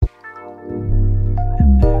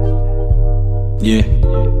Yeah.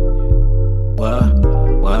 Why?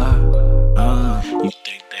 You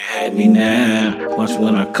think they had me now? Watch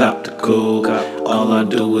when I cop the cool. All I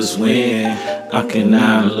do is win. I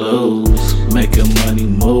cannot lose. Making money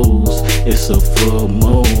moves. It's a full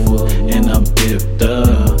move, and I'm dipped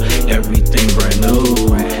up. Everything brand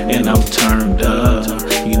new, and I'm turned up.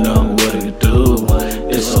 You know what to do.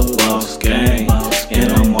 It's a boss game,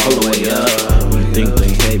 and I'm all the way up. You think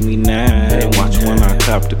they hate me now? Watch when I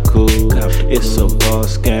cop the cool. It's a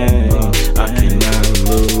boss game. I cannot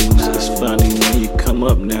lose. It's funny when you come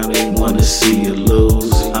up now, they wanna see you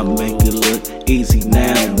lose. I make it look easy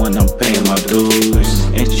now when I'm paying my dues.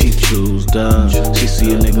 And she choosed up. She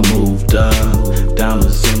see a nigga moved up.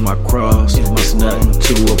 Diamonds in my cross. It's nothing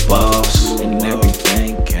to a boss. And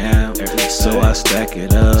everything counts, so I stack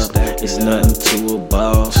it up. It's nothing to a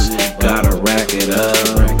boss. Gotta rack it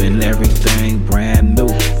up. And everything brand new.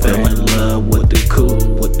 Fell in love with the cool.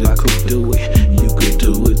 What the cool do it, you could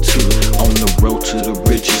do it too. On the road to the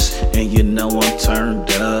riches, and you know I'm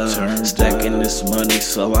turned up. Stacking this money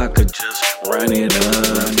so I could just run it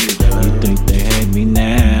up. You think they hate me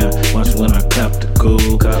now? Watch when I cop the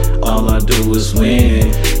cool. All I do is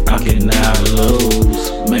win. I cannot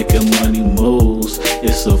lose. Making money moves.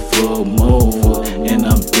 It's a full move, and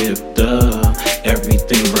I'm dipped up.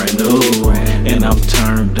 Everything brand new, and I'm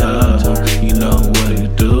turned up. You know what to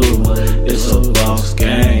do. It's a boss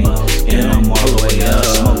game, and I'm all the way up.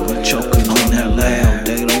 Smoking, choking on that loud.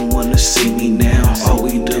 They don't wanna see me now. All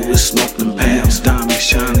we do is smoke them pounds. Diamond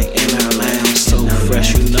shining in our lounge. So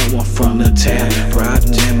fresh, you know I'm from the town. Pride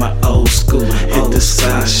in my old school. Hit the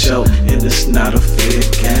sideshow, and it's not a fair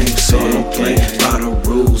game. So don't play by the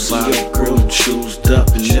rules. Your girl choosed up,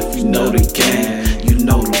 and if you know the game, you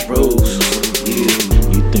know the rules. Yeah.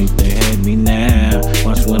 You think they hate me now?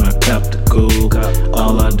 Watch when I cop the cool.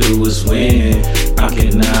 All I do is win.